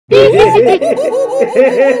Go,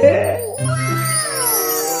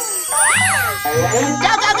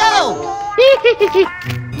 go, go!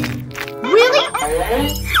 Really?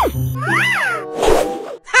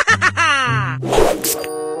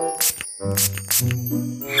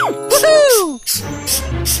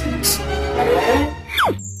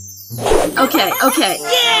 Okay, okay.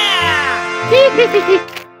 Yeah!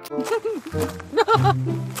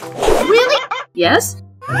 Really? Yes?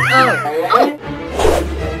 Oh.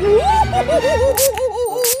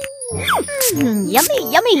 Yummy,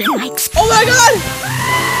 yummy. Oh my god!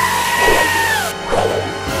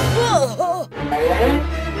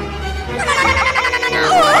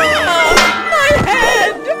 My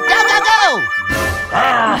head! Go, go, go!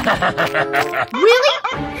 Really?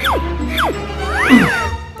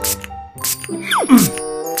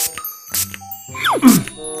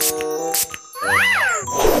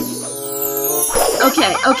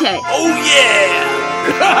 Okay, okay. Oh yeah!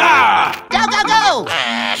 Go, go, go!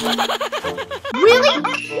 Really?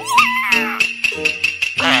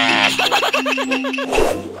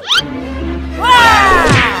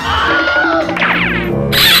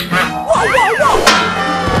 Whoa, whoa, whoa!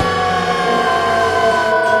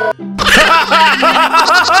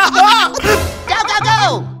 Go, go, go!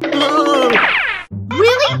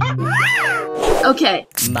 Really? Okay.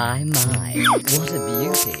 My, what a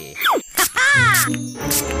beauty.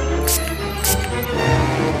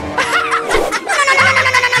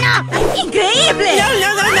 Increíble! No, no,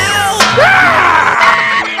 no, no!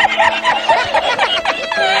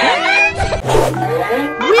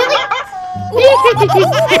 Really?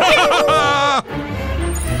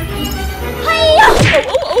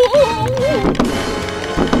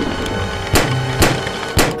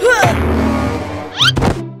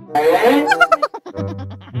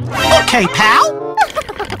 Okay, pal.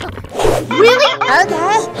 Really?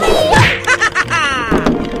 Okay.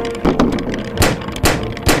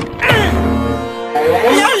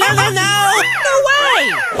 No, no, no, no! No way!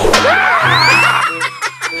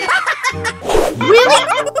 Really?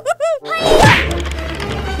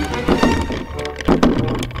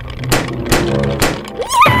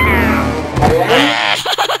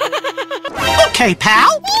 Okay,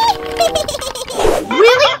 pal.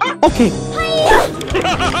 Really? Okay.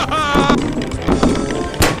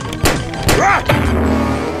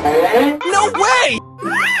 No way!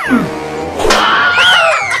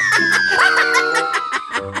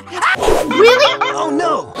 Really? Oh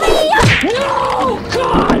no! No!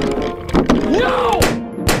 God! No!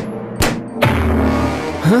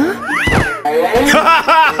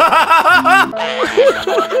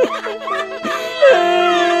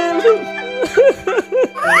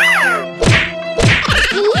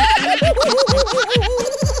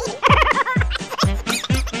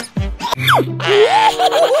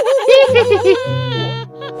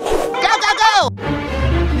 Go, go, go!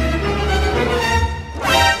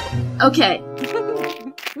 Okay.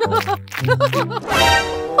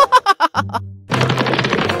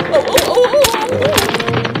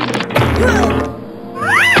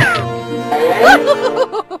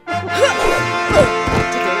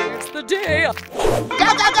 Today's the day. Go,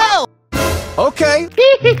 go, go! Okay.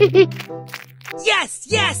 Yes,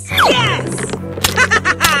 yes, yes!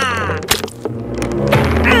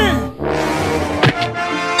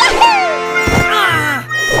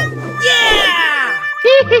 Yeah!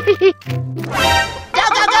 Go,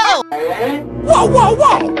 go, go! Whoa, whoa,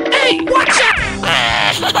 whoa! Hey, watch out!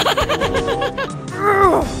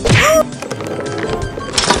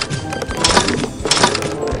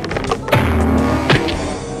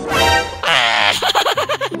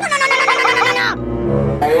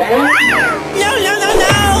 No, no, no,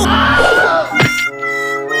 no!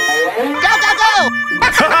 Go, go, go!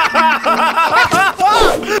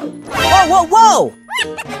 Whoa, whoa, whoa!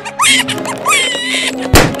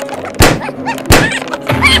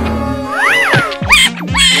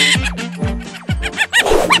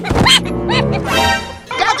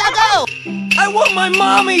 Go, go, go! I want my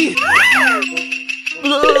mommy!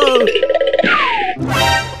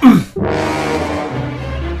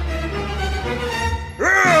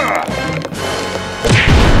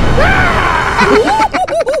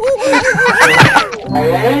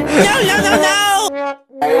 No, no, no, no!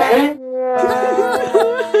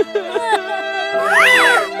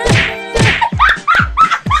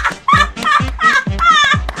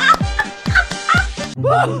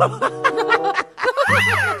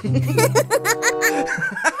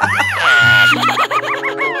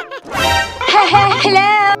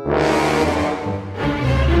 Hello.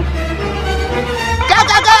 Go,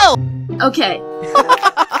 go, go! Okay.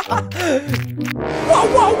 Whoa,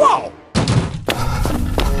 whoa, whoa!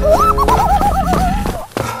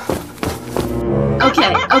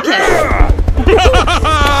 Okay, okay.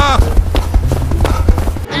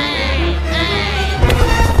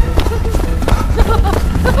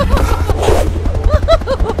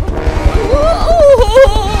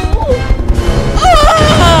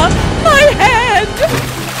 My head!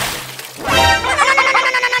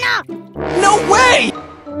 No way!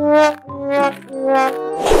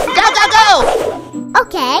 Go, go, go!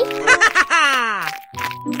 Okay.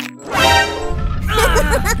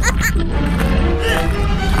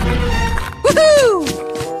 Woohoo!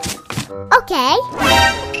 Okay.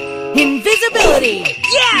 Invisibility!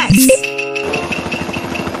 Yes!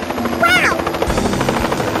 Wow.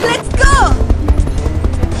 Let's go!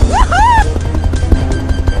 Woohoo!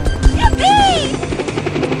 Yippee!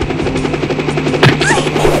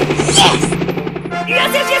 Yes! Yes,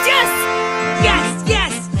 yes, yes, yes! Yes,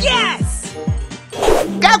 yes, yes!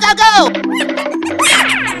 Go, go, go!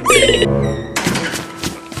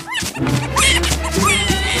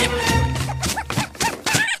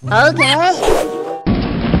 Okay.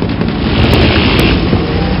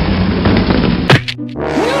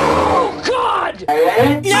 Oh, God!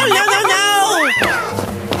 No, no, no, no!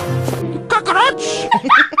 Cockroach!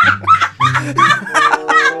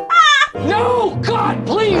 No! God,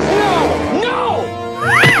 please, no! No!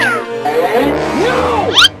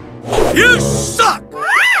 No! You suck!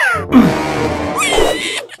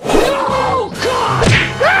 No! God!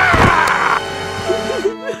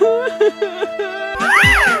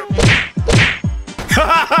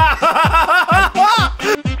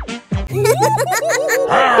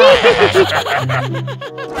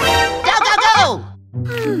 Go, go, go!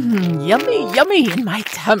 Yummy, yummy in my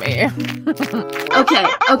tummy. Okay,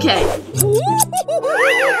 okay.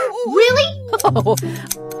 Really? Oh.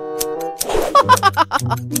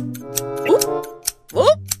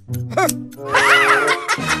 Oop.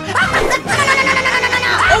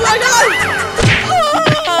 Oh my God!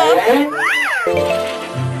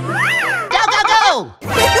 Go, go, go!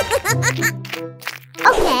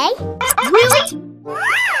 Okay. Really?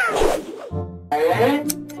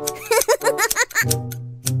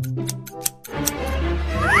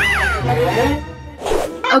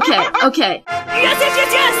 Okay, okay. Yes, yes,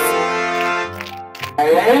 yes, yes!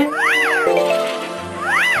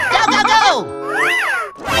 Go, go, go!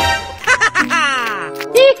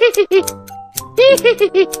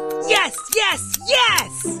 Yes, yes,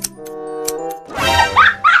 yes!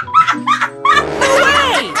 No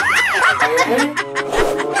way!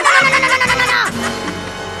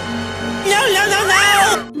 No, no, no, no!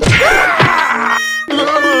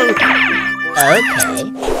 Okay.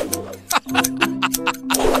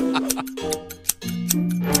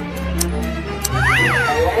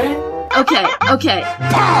 Okay, okay.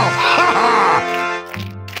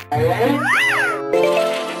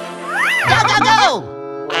 Go, go, go!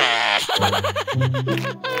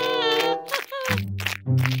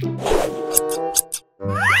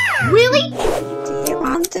 Really? Do you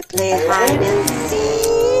want to play hide and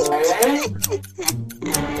seek?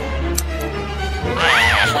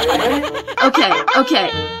 Okay, okay.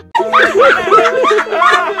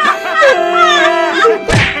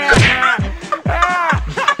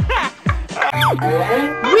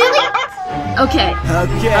 Really? Okay.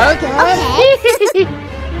 Okay. Okay.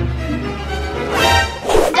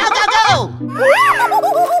 Go, go, go!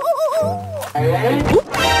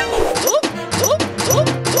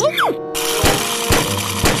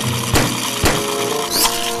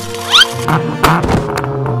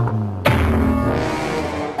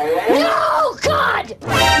 No, God!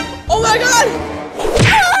 Oh my God!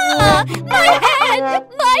 Ah, my head!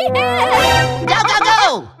 My head! Go, go, go!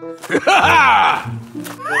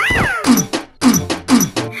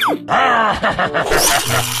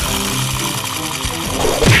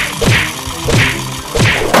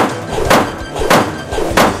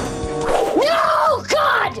 No,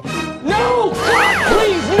 God! No, God,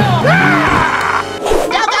 please, no!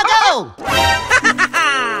 Go, go, go!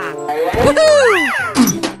 Woohoo!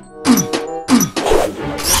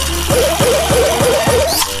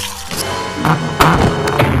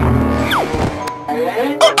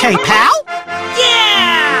 Okay, pal.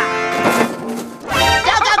 Yeah!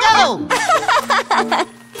 Go, go, go!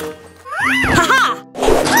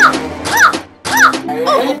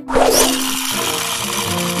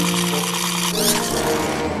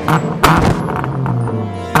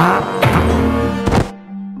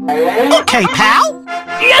 Okay, pal.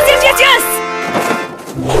 Yes, yes, yes, yes!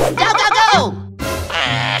 Go, go, go!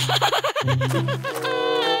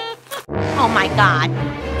 Oh my God.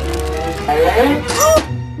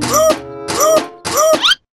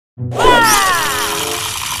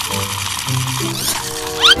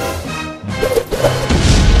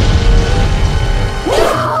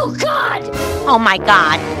 Oh my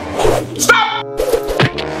god. Stop!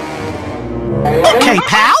 Okay,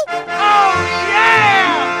 pal.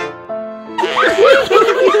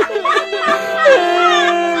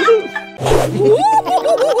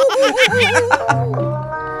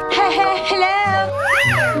 Hello.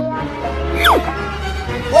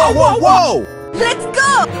 Whoa, whoa, whoa! Let's go.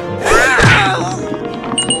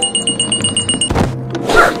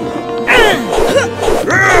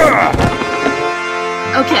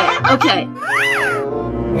 Okay.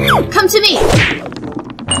 Come to me. No!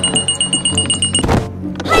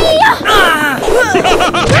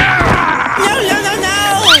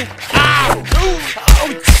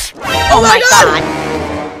 Oh my god.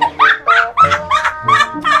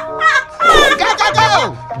 Go, go, go!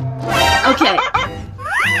 Okay.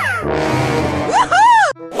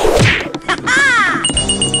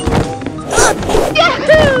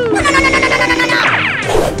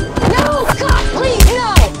 No, God, please, no!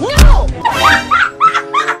 No!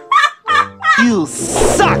 You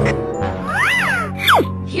suck!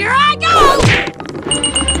 Here I go!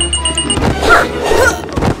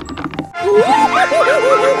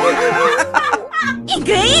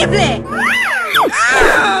 Increíble.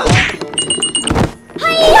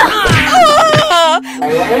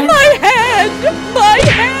 My head! My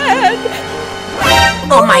head!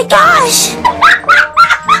 Oh my gosh!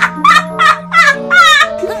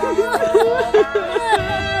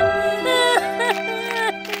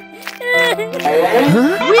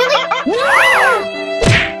 Really?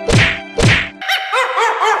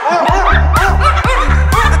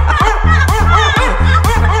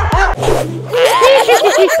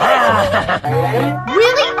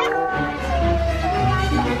 Really?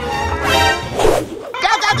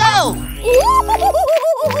 Go, go, go!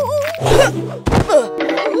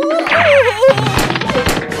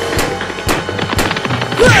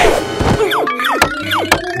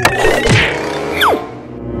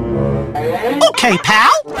 Okay,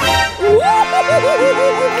 pal. Go, go, go!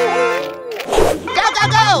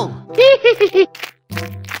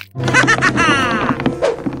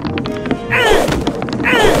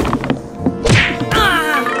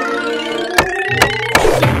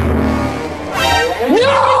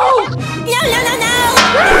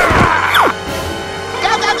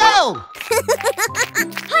 Go, go, go!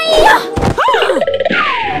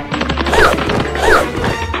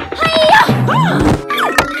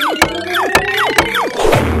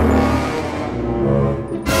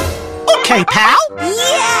 Okay, pal.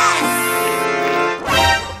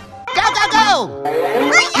 Go, go, go!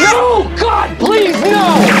 No, God, please, no!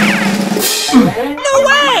 No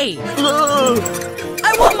way! I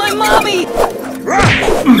want my mommy!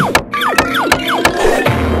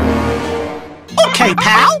 Okay,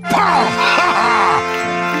 pal.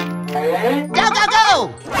 Go, go, go!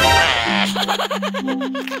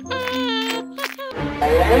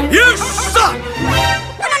 You suck!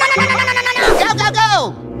 Go, go,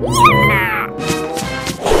 go!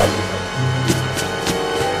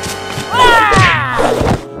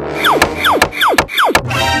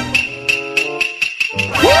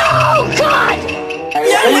 No, God!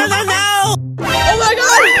 No! Oh my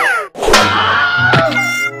god!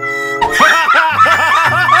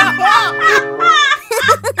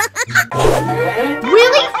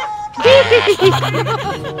 Really?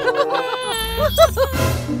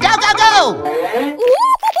 Go, go, go!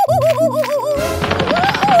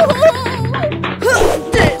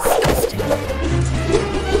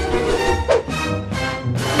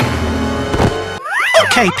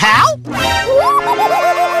 Okay, pal.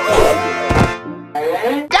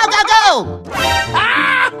 Go, go, go!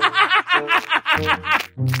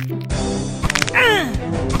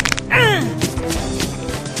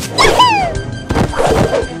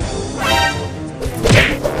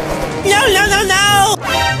 No!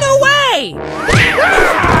 No way!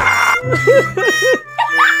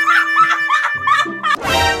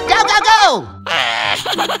 Go, go, go!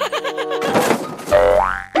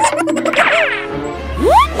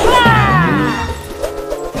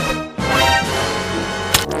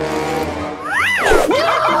 No,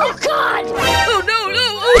 God! Oh no, no!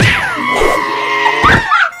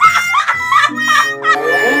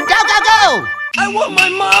 Go, go, go! I want my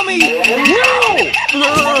mommy!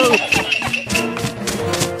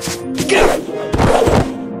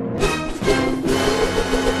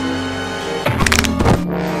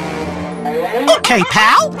 Okay,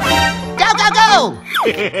 pal. Go, go, go!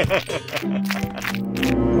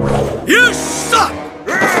 You suck!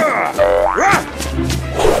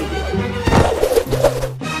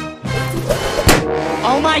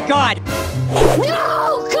 Oh my God!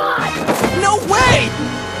 No, God! No way!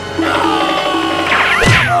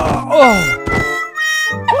 Oh!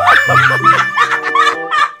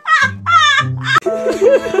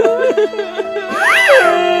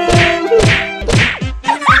 Really?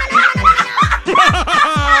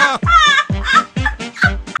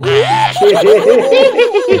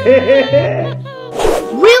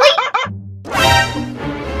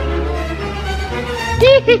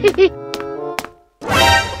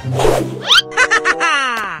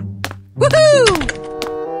 Woohoo!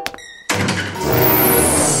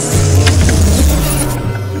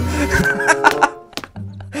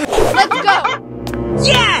 Let's go!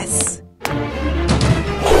 Yes!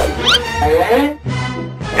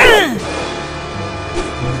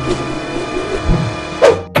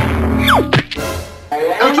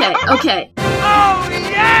 Okay, okay. Oh,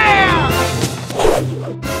 yeah!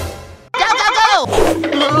 Go, go, go!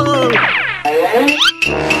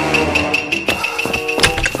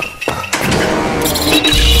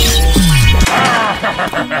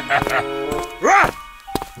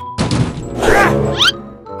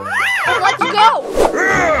 Let's go!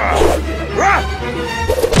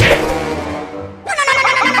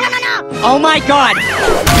 Oh my god!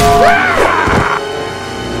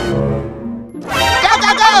 Go,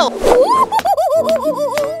 go, go!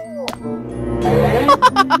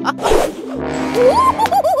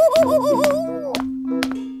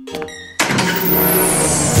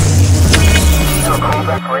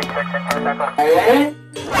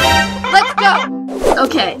 Let's go!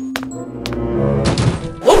 Okay.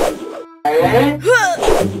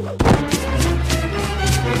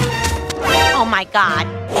 Oh my god.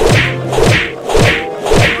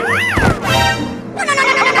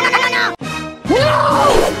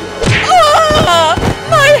 Ah,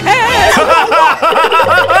 my head!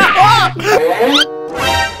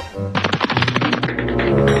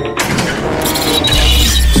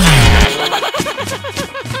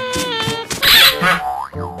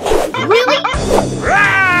 Really?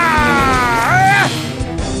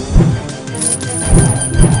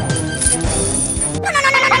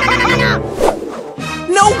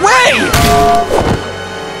 No way!